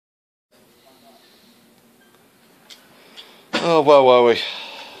Oh, where were we?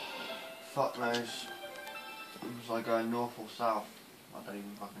 Fuck knows. Was I going north or south? I don't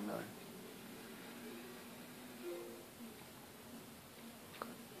even fucking know.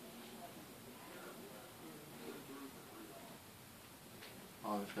 I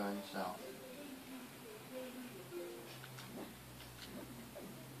was going south.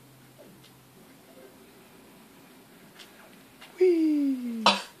 Whee!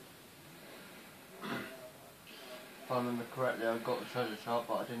 If I remember correctly, I got the treasure chart,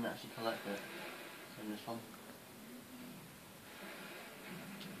 but I didn't actually collect it in this one.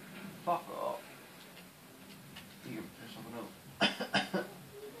 Fuck off. You can piss someone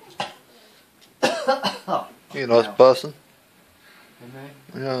else. You're a nice person. Me?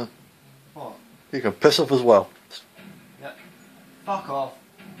 Yeah. What? You can piss off as well. Yep. Fuck off.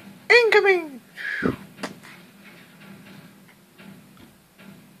 Incoming!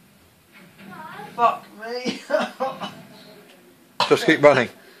 Fuck me. Just keep running.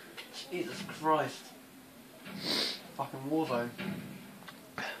 Jesus Christ. Fucking Warzone.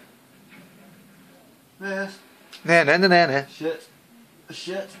 Yes. Nah. Shit.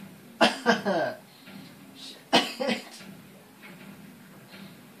 Shit. Shit.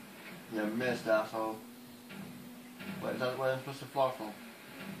 You missed, asshole. Wait, is that where I'm supposed to fly from?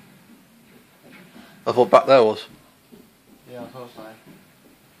 I thought back there was. Yeah, I thought so.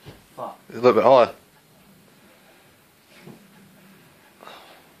 Fuck. It's a little bit higher.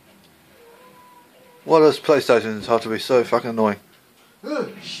 Why do those PlayStations have to be so fucking annoying?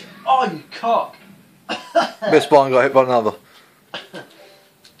 Oh, shit. Oh, you cock! Missed one and got hit by another. I'm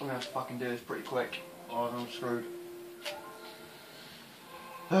gonna have to fucking do this pretty quick, or I'm screwed.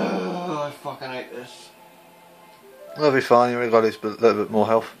 I fucking hate this. That'll be fine, you only got a little bit more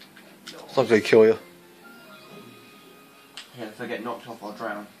health. It's not going to kill you. Yeah, if I get knocked off, I'll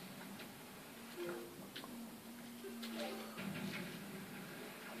drown.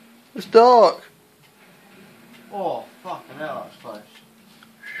 It's dark. Oh, fucking hell, that's close.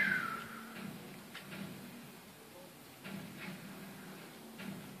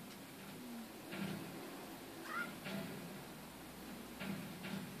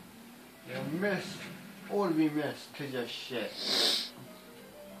 You missed. All of you missed because you're shit.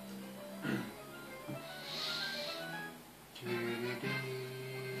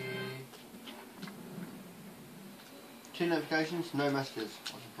 Two notifications, no messages.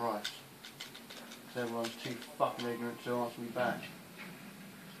 I'm surprised. Because everyone's too fucking ignorant to answer me back.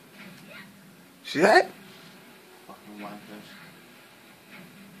 See that? Fucking wankers.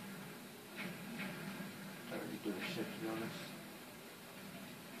 Don't really give a shit, to be honest.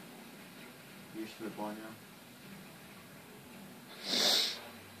 Used to it by now.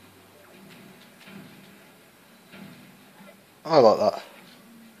 I like that.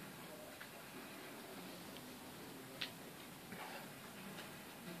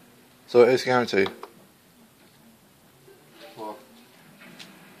 So it is guaranteed. What?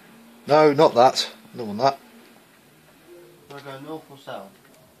 No, not that. I don't want that. Do I go north or south?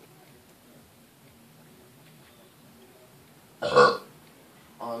 I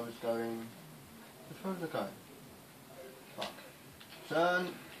was going... Which way was I going? Fuck. Turn.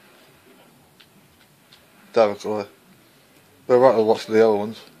 Derek away. We're right to watch the other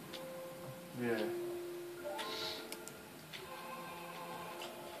ones. Yeah.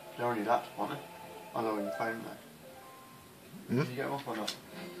 They're only laps, aren't they? I know on your phone though. Did you get them off or not?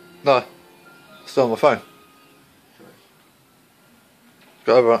 No. Still on my phone. Sure.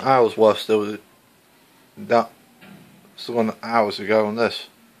 Got over an hour's worth still. That. Still got hours to go on this.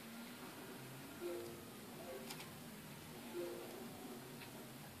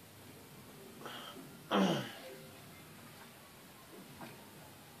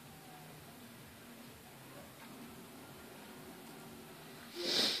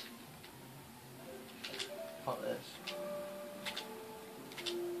 Fuck this.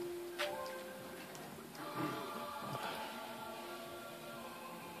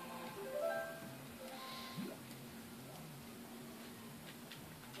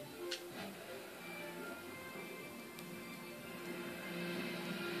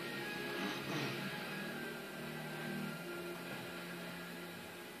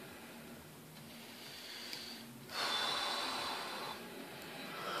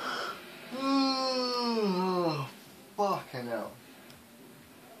 Fucking hell.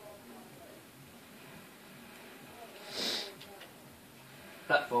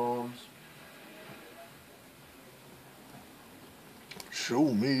 Platforms. Show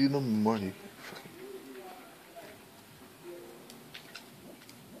me the money.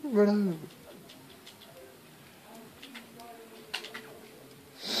 Run over.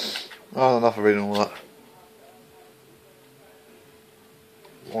 Oh, enough of reading all that.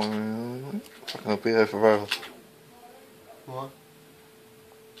 be here forever. What?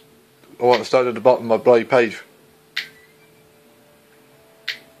 I want to start at the bottom of my bloody page.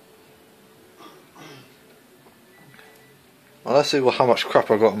 Well, let's see how much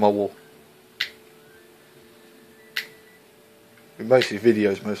crap I got on my wall. Mostly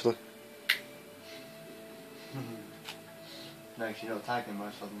videos, mostly. No, 'cause you're not tagging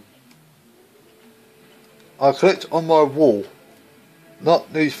most of them. I clicked on my wall,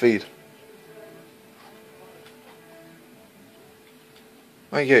 not newsfeed.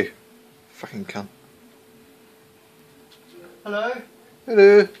 Thank you. Fucking cunt. Hello?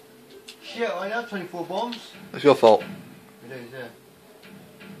 Hello. Shit, I have 24 bombs. It's your fault. It is, yeah.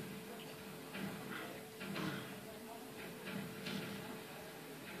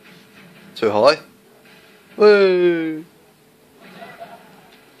 Too high? Woo!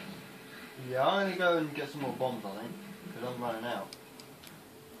 Yeah, I'm gonna go and get some more bombs, I think, because I'm running out.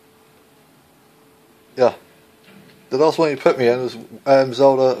 Yeah. The last one you put me in was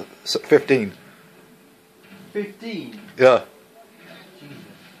Zelda 15. 15? Yeah. Jesus.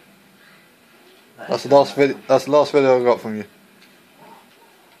 That's the last video. That's the last video I got from you.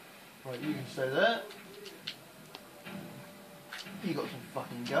 Right, you can stay there. You got some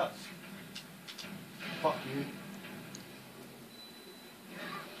fucking guts. Fuck you.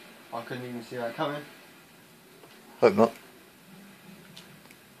 I couldn't even see that coming. Hope not.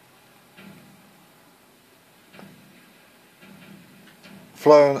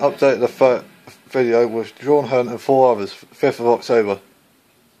 Flown updated the video with Drawn Hunt and 4 others, 5th of October.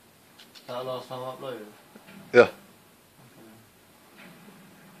 That last time I uploaded? Yeah.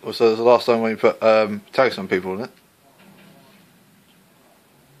 Also, it was the last time when you put tag some people in it.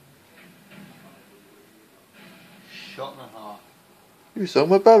 Shot and a half. You saw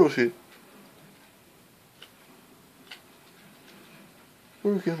my battleship.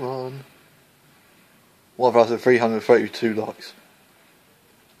 Working on. What if I said 332 likes?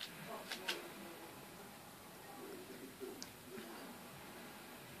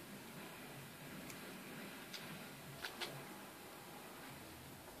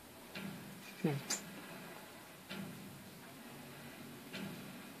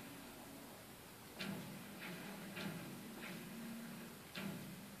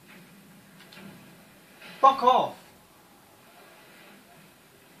 Fuck off!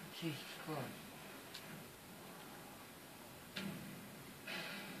 Jesus Christ.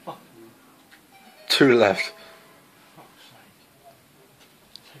 Fuck you. 2 left. Fuck's sake.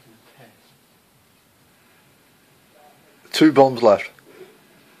 I'm taking a piss. 2 bombs left.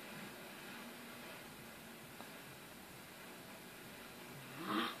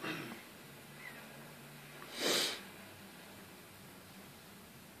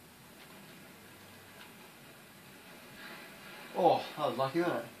 Oh, that was lucky,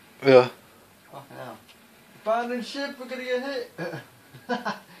 wasn't it? Yeah. Fucking hell. Abandoned ship, we're gonna get hit!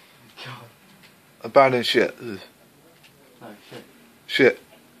 God. Abandoned shit. Ugh. No, shit. Shit.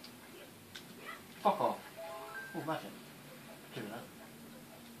 Fuck off. Oh, imagine. Do that.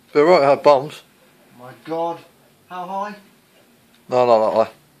 They're right, I had bombs. My God. How high? No, not that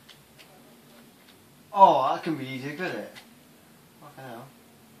high. Oh, that can be easy, could it? Fucking hell.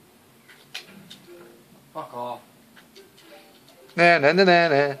 Fuck off. Nah, nah, nah, nah,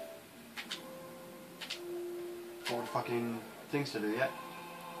 nah. All the fucking things to do yet.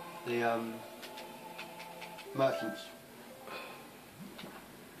 The, merchants.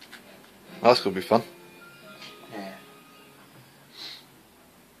 That's gonna be fun. Yeah.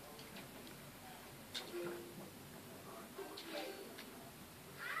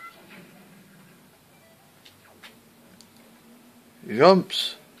 He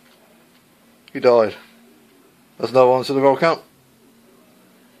jumps. He died. That's no one to the roll count.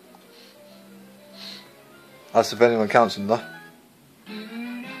 That's if anyone counts them though.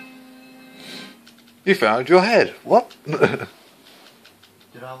 You found your head. What? Did I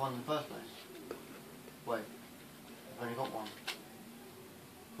have one in the first place? Wait. I've only got one.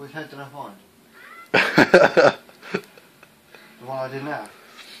 Which head did I find? The one I didn't have?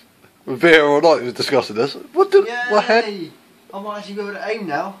 We've been here all night discussing this. What the? Yay! What head? I might actually be able to aim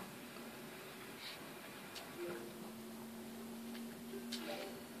now.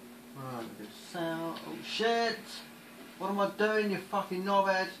 Right, good sound. Oh shit! What am I doing, you fucking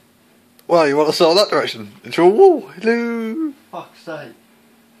knobhead? Well, you want to sail that direction into a wall. Hello. Fuck's sake.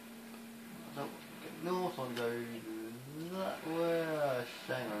 I don't get north, I go that way.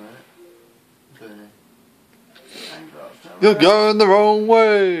 Hang on a minute. I'm doing it. You're going the wrong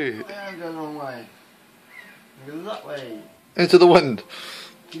way. I am going the wrong way. I go that way. Into the wind.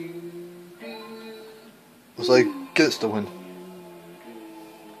 It's like against the wind.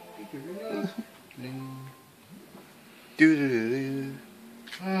 You're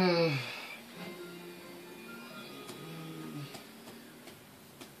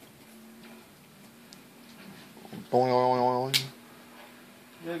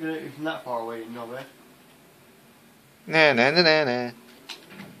gonna eat from that far away, you know, man. Nah, nah, nah, nah, nah.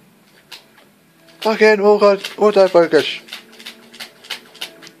 Fucking autofocus.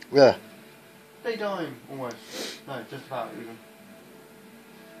 Yeah. Daytime, almost. No, just about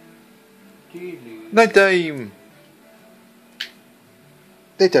even. Night time.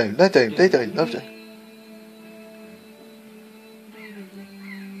 Daytime, nighttime, daytime, nighttime.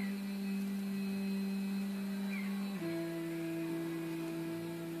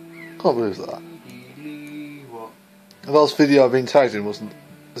 Can't believe that. What? The last video I've been tagged in was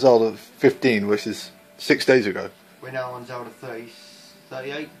Zelda 15, which is 6 days ago. We're now on Zelda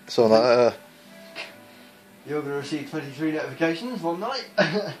 38. So like You're going to receive 23 notifications one night,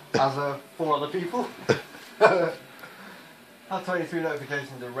 as 4 other people. Have 23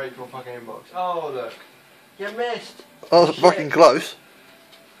 notifications and rate your fucking inbox. Oh look, you missed. I was fucking close.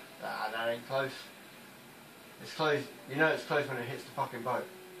 Nah, that ain't close. It's close. You know it's close when it hits the fucking boat.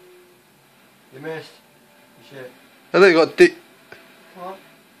 You missed. You shit. I think you got deep. Come on.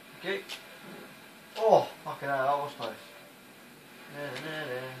 Get. Oh, fucking hell, that was close. Na, na,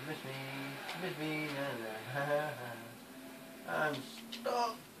 na, miss me, na, na, and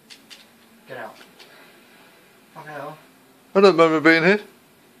stop. Get out. Fucking hell. I don't remember being here.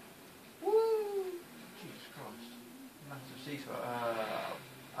 Woo! Jesus Christ. Massive ceasefire.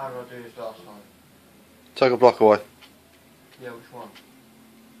 How did I do this last time? Take a block away. Yeah, which one?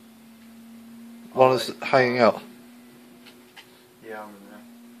 One is hanging out. Yeah, I'm in there.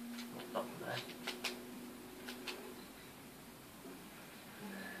 Not in there.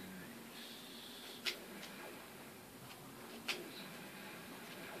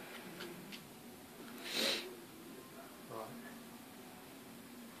 Right.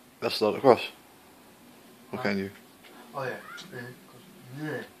 That's not across. Or can you? Oh yeah.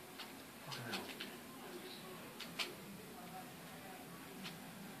 Yeah. Fucking hell.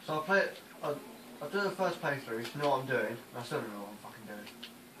 So I play it. I do the first playthrough, to know what I'm doing, and I still don't know what I'm fucking doing.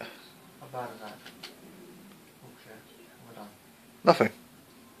 How bad is that? Oh shit. What have I done? Nothing.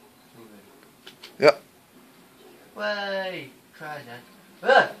 It's Yep. way! Try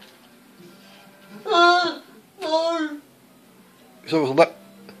that. Ah! No! It's almost like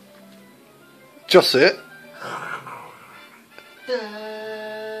just see it.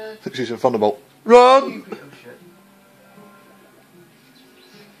 She's a thunderbolt. Run! Oh shit.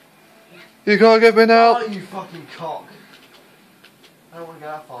 You can't get me now. Oh, you fucking cock. I don't want to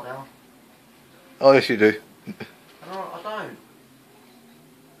go that far down. Oh yes you do. I don't.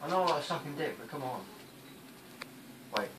 I know I'm like sucking dick, but come on.